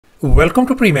Welcome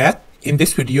to PreMath. In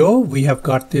this video, we have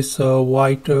got this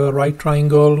white right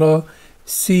triangle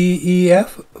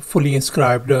CEF fully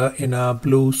inscribed in a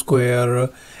blue square,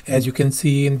 as you can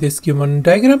see in this given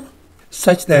diagram,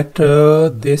 such that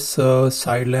this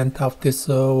side length of this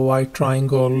white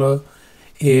triangle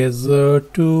is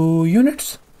 2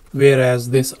 units, whereas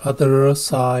this other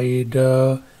side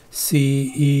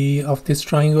CE of this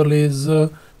triangle is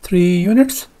 3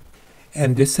 units.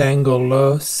 And this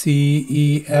angle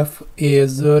CEF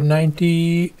is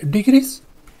 90 degrees.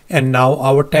 And now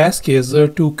our task is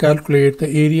to calculate the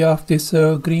area of this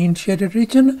green shaded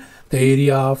region, the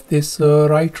area of this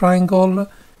right triangle,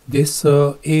 this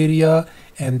area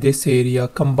and this area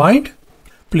combined.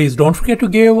 Please don't forget to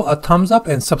give a thumbs up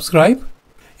and subscribe.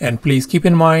 And please keep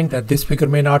in mind that this figure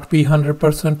may not be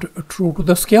 100% true to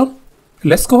the scale.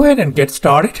 Let's go ahead and get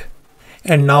started.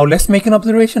 And now let's make an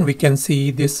observation. We can see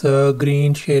this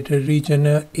green shaded region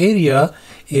area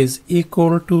is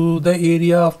equal to the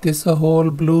area of this whole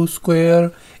blue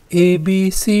square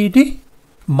ABCD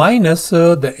minus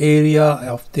the area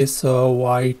of this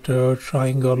white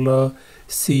triangle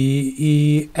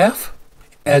CEF,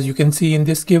 as you can see in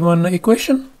this given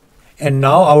equation. And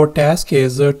now our task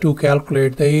is to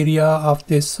calculate the area of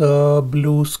this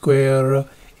blue square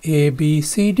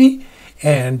ABCD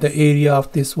and the area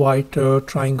of this white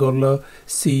triangle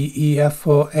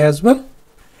CEF as well.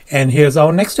 And here's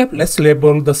our next step. Let's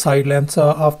label the side lengths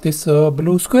of this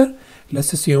blue square.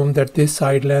 Let's assume that this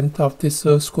side length of this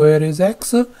square is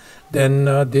x. Then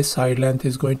this side length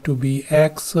is going to be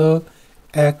x,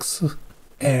 x,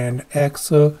 and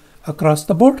x across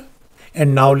the board.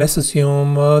 And now let's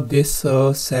assume this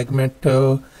segment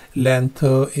length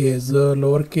is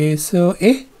lowercase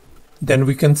a. Then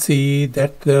we can see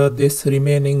that this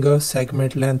remaining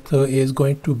segment length is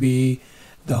going to be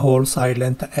the whole side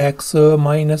length x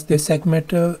minus this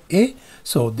segment a.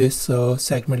 So this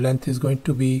segment length is going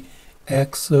to be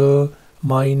x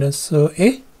minus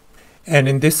a. And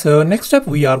in this next step,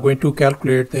 we are going to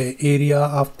calculate the area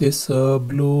of this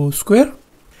blue square.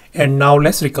 And now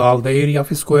let's recall the area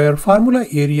of a square formula,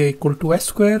 area equal to s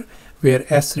square,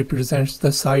 where s represents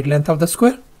the side length of the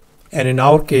square. And in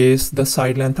our case, the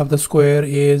side length of the square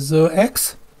is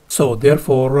x. So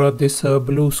therefore, this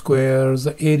blue square's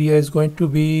area is going to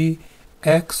be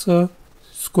x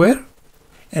square.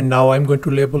 And now I'm going to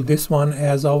label this one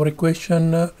as our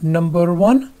equation number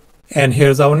 1. And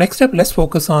here's our next step. Let's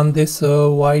focus on this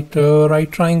white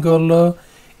right triangle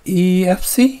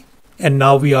EFC. And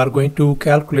now we are going to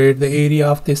calculate the area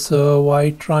of this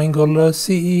white triangle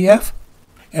CEF.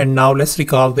 And now let's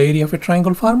recall the area of a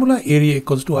triangle formula. Area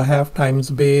equals to a half times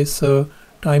base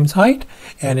times height.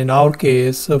 And in our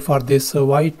case, for this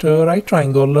white right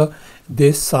triangle,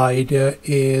 this side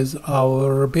is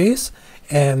our base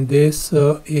and this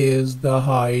is the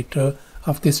height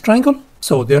of this triangle.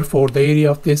 So therefore, the area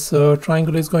of this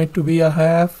triangle is going to be a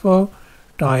half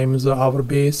times our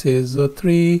base is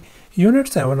 3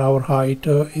 units and our height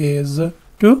is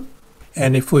 2.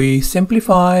 And if we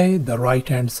simplify, the right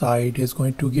hand side is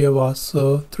going to give us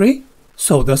 3.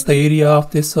 So thus the area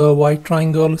of this white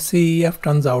triangle CEF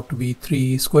turns out to be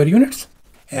 3 square units.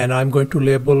 And I'm going to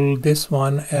label this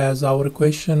one as our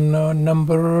equation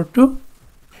number 2.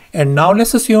 And now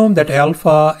let's assume that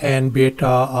alpha and beta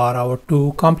are our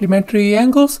 2 complementary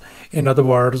angles. In other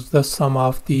words, the sum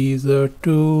of these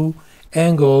 2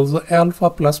 angles, alpha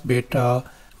plus beta,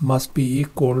 must be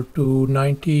equal to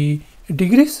 90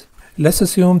 degrees. Let's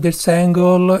assume this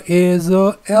angle is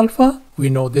alpha. We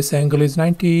know this angle is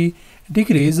 90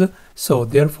 degrees. So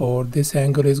therefore, this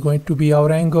angle is going to be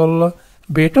our angle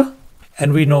beta.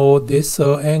 And we know this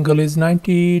angle is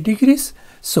 90 degrees.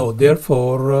 So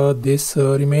therefore, this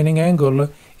remaining angle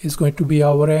is going to be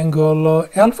our angle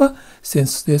alpha,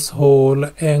 since this whole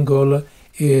angle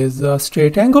is a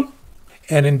straight angle.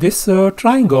 And in this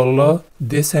triangle,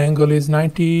 this angle is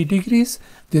 90 degrees.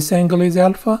 This angle is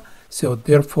alpha. So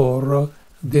therefore,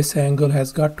 this angle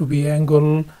has got to be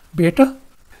angle beta.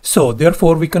 So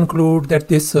therefore, we conclude that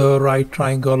this right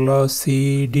triangle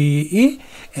CDE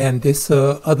and this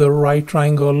other right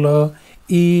triangle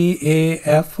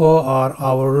EAF are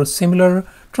our similar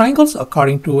triangles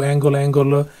according to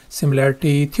angle-angle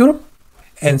similarity theorem.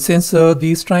 And since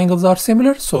these triangles are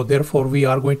similar, so therefore we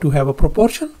are going to have a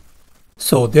proportion.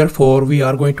 So therefore, we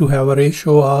are going to have a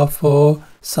ratio of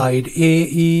side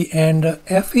AE and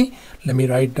FE. Let me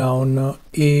write down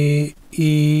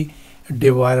AE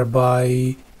divided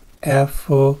by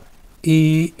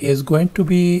FE is going to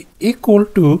be equal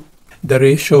to the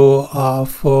ratio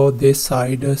of this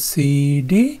side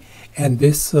CD and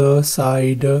this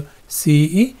side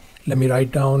CE. Let me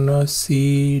write down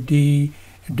CD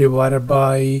divided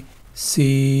by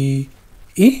CE.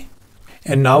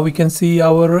 And now we can see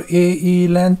our AE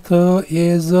length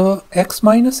is x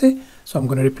minus a. So I'm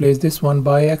going to replace this one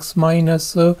by x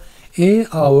minus a.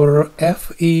 Our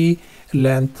FE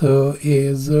length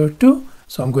is 2.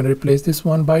 So I'm going to replace this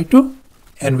one by 2.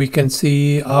 And we can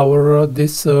see our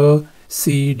this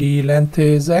CD length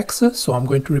is x. So I'm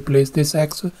going to replace this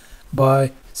x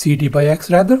by CD by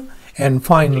x rather. And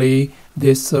finally,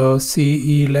 this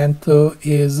CE length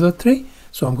is 3.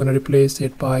 So I'm going to replace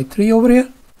it by 3 over here.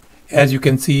 As you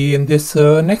can see in this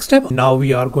next step, now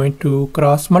we are going to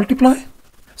cross multiply.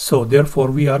 So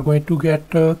therefore we are going to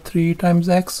get 3 times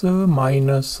x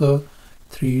minus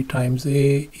 3 times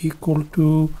a equal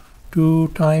to 2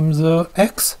 times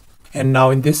x. And now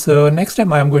in this next step,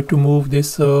 I am going to move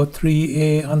this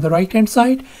 3a on the right hand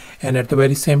side, and at the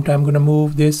very same time I'm going to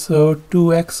move this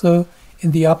 2x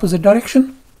in the opposite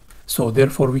direction. So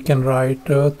therefore we can write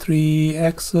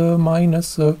 3x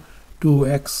minus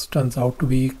 2x turns out to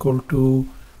be equal to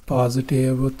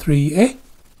positive 3a.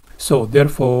 So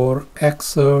therefore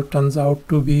x turns out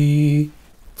to be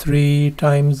 3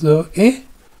 times a.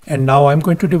 And now I'm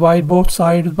going to divide both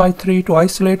sides by 3 to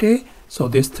isolate a. So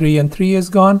this 3 and 3 is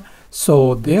gone.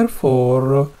 So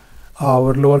therefore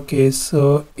our lowercase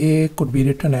a could be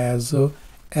written as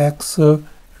x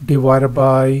divided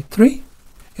by 3.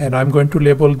 And I'm going to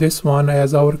label this one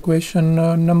as our equation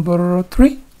number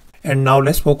 3. And now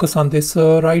let's focus on this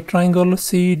right triangle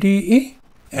CDE.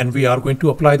 And we are going to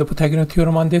apply the Pythagorean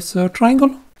theorem on this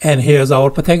triangle. And here's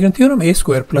our Pythagorean theorem: a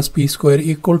square plus b square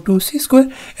equal to c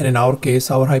square. And in our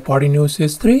case, our hypotenuse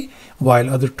is 3, while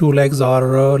other two legs are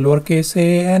lowercase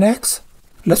a and x.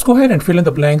 Let's go ahead and fill in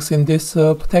the blanks in this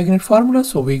Pythagorean formula.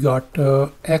 So we got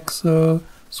x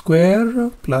square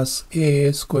plus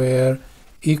a square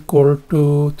equal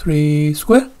to 3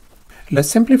 square. Let's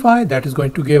simplify. That is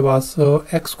going to give us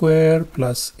x square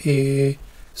plus a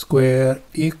square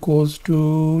equals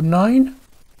to 9.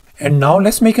 And now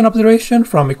let's make an observation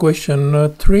from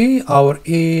equation 3. Our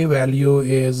a value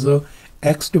is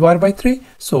x divided by 3.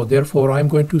 So therefore I'm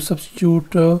going to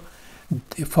substitute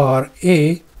for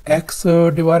a x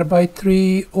divided by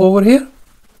 3 over here.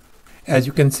 As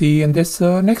you can see in this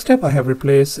next step, I have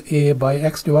replaced a by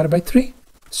x divided by 3.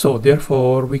 So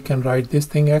therefore we can write this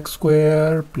thing x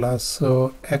square plus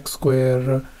x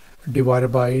square divided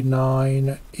by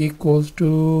 9 equals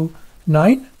to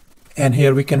 9. And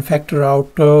here we can factor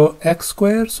out x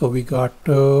square. So we got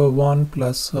 1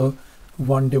 plus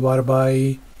 1 divided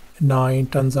by 9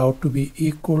 turns out to be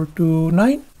equal to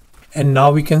 9. And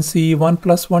now we can see 1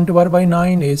 plus 1 divided by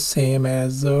 9 is same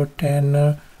as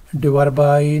 10 divided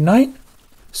by 9.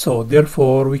 So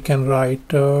therefore we can write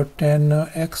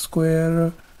 10x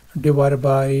square divided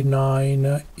by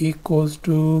 9 equals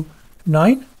to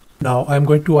 9. Now I'm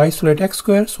going to isolate x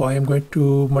square, so I am going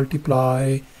to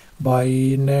multiply by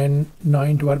 9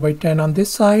 divided by 10 on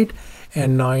this side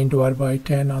and 9 divided by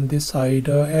 10 on this side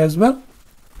as well.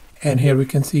 And here we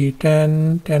can see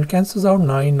 10 cancels out,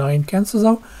 9 cancels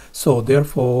out. So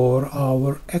therefore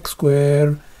our x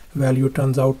square value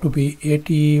turns out to be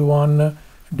 81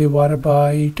 divided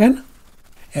by 10.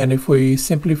 And if we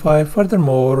simplify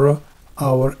furthermore,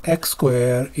 our x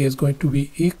square is going to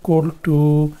be equal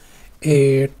to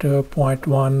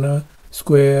 8.1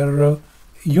 square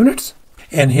units.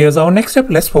 And here's our next step.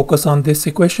 Let's focus on this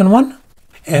equation 1.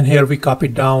 And here we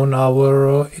copied down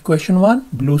our equation 1,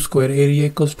 blue square area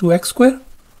equals to x square.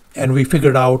 And we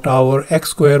figured out our x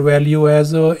square value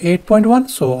as 8.1.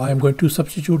 So I'm going to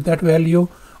substitute that value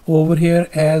over here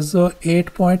as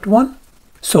 8.1.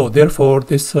 So therefore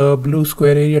this blue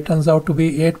square area turns out to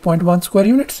be 8.1 square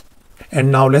units.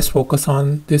 And now let's focus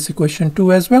on this equation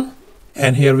 2 as well.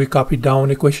 And here we copied down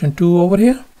equation 2 over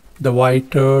here. The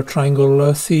white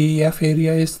triangle CEF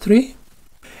area is 3.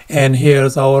 And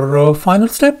here's our final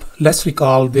step. Let's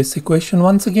recall this equation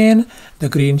once again. The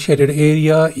green shaded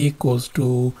area equals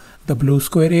to the blue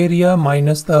square area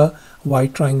minus the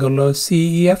white triangle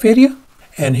CEF area.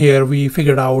 And here we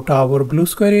figured out our blue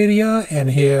square area,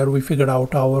 and here we figured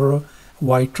out our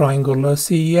white triangle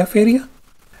CEF area.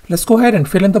 Let's go ahead and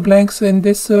fill in the blanks in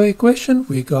this equation.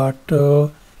 We got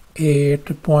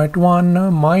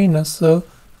 8.1 minus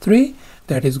 3.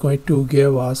 That is going to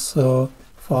give us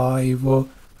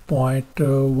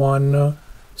 5.1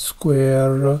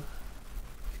 square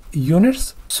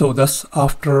units. So thus,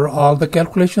 after all the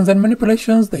calculations and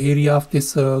manipulations, the area of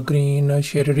this green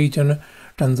shaded region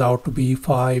turns out to be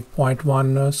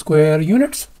 5.1 square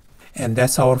units. And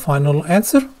that's our final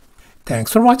answer.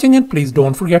 Thanks for watching, and please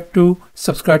don't forget to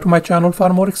subscribe to my channel for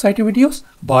more exciting videos.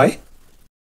 Bye.